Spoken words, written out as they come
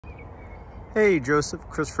Hey, Joseph,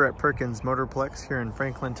 Christopher at Perkins Motorplex here in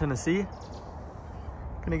Franklin, Tennessee.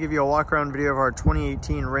 Gonna give you a walk around video of our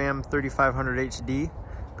 2018 Ram 3500 HD.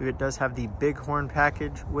 But it does have the Bighorn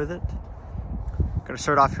package with it. Gonna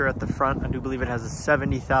start off here at the front. I do believe it has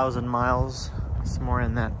 70,000 miles, somewhere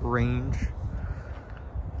in that range.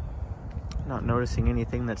 Not noticing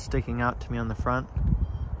anything that's sticking out to me on the front.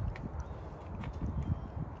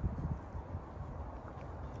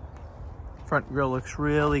 Front grille looks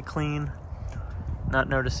really clean. Not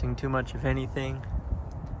noticing too much of anything.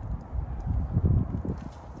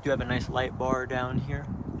 You have a nice light bar down here,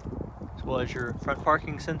 as well as your front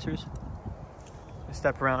parking sensors. I'll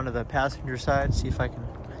step around to the passenger side, see if I can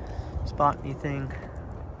spot anything.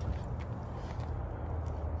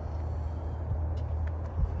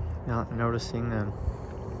 Not noticing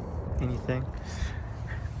anything.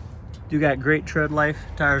 You got great tread life.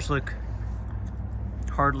 Tires look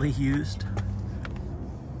hardly used.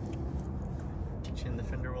 In the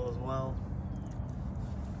fender well as well.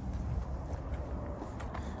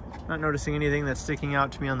 Not noticing anything that's sticking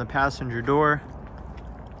out to me on the passenger door.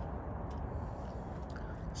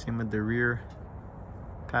 Same with the rear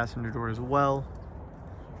passenger door as well.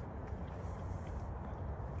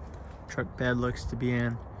 Truck bed looks to be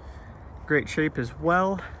in great shape as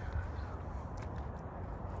well.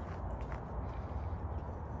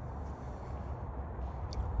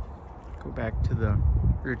 Go back to the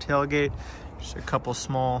rear tailgate. Just a couple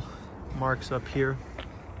small marks up here.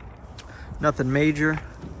 Nothing major.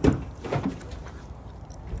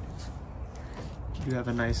 You have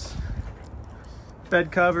a nice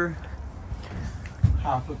bed cover.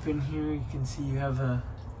 Hop up in here, you can see you have a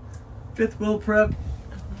fifth wheel prep.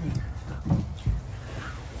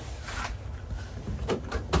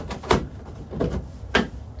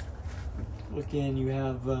 Look in, you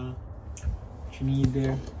have what you need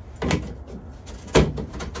there.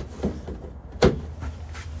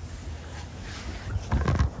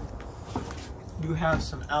 You have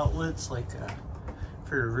some outlets like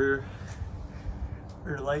for your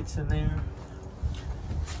rear lights in there.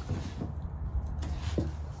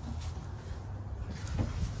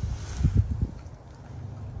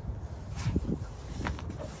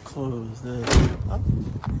 Close this up.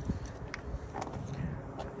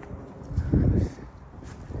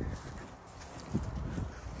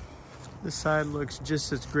 This side looks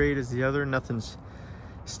just as great as the other. Nothing's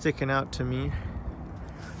sticking out to me.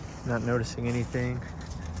 Not noticing anything.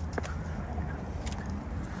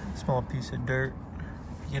 Small piece of dirt.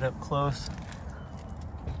 Get up close.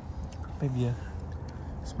 Maybe a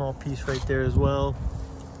small piece right there as well.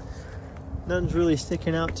 Nothing's really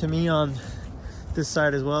sticking out to me on this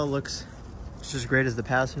side as well. Looks just as great as the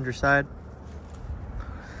passenger side.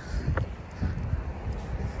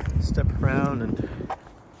 Step around and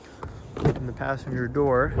open the passenger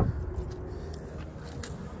door.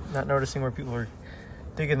 Not noticing where people are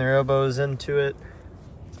digging their elbows into it.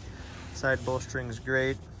 Side bolstering's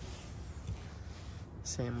great.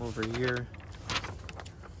 Same over here.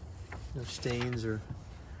 No stains or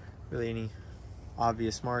really any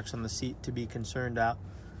obvious marks on the seat to be concerned about.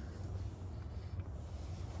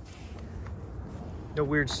 No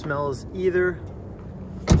weird smells either.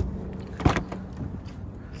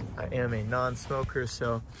 I am a non-smoker,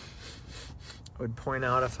 so I would point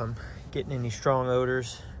out if I'm getting any strong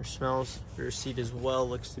odors or smells. Rear seat as well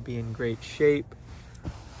looks to be in great shape.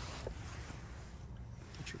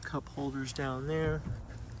 Get your cup holders down there,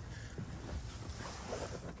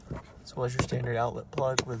 as well as your standard outlet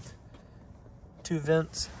plug with 2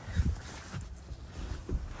 vents.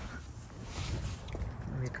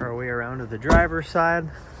 Make our way around to the driver's side.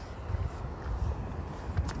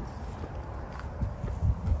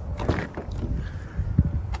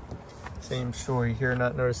 Same story here,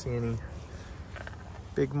 not noticing any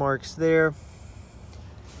big marks there.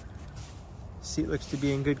 Seat looks to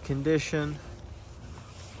be in good condition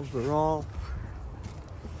overall.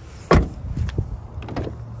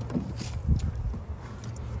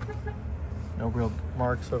 No real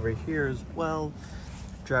marks over here as well.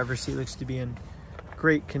 Driver's seat looks to be in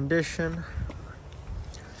great condition.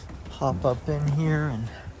 Hop up in here and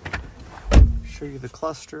show you the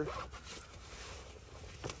cluster.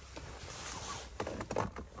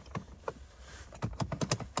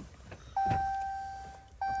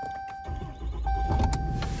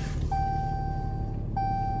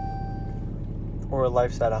 Or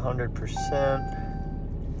life's at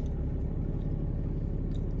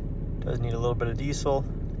 100%. Does need a little bit of diesel.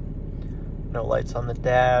 No lights on the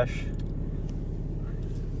dash.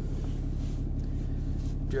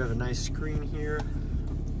 Do have a nice screen here.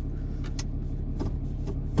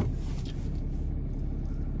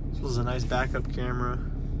 This was a nice backup camera.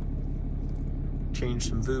 change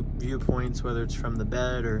some viewpoints, whether it's from the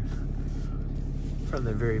bed or from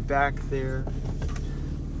the very back there.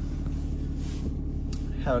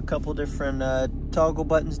 Have a couple different toggle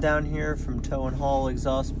buttons down here from tow and haul,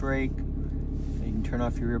 exhaust brake. You can turn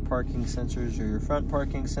off your rear parking sensors or your front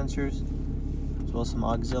parking sensors, as well as some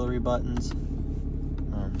auxiliary buttons,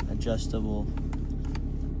 adjustable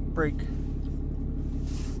brake,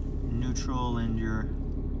 neutral, and your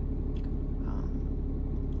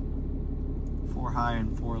 4 high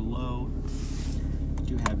and 4 low.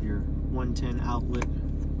 You do have your 110 outlet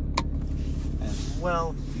as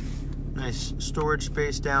well. Nice storage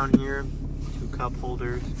space down here, 2 cup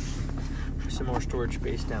holders, some more storage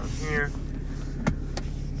space down here.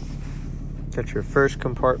 Got your first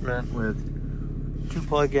compartment with 2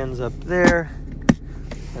 plug-ins up there,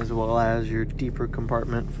 as well as your deeper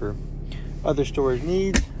compartment for other storage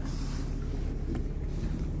needs.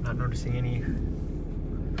 Not noticing any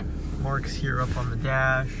marks here up on the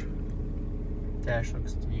dash. Dash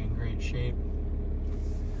looks to be in great shape.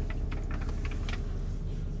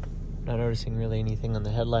 Not noticing really anything on the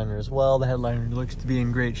headliner as well. The headliner looks to be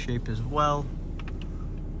in great shape as well.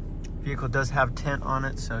 Vehicle does have tint on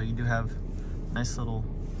it, so you do have a nice little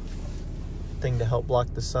thing to help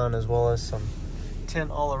block the sun, as well as some tint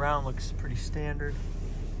all around. Looks pretty standard.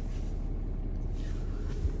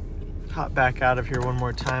 Hop back out of here one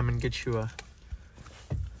more time and get you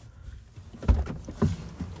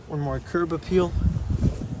one more curb appeal.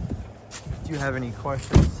 If you have any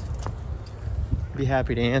questions, be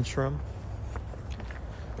happy to answer them.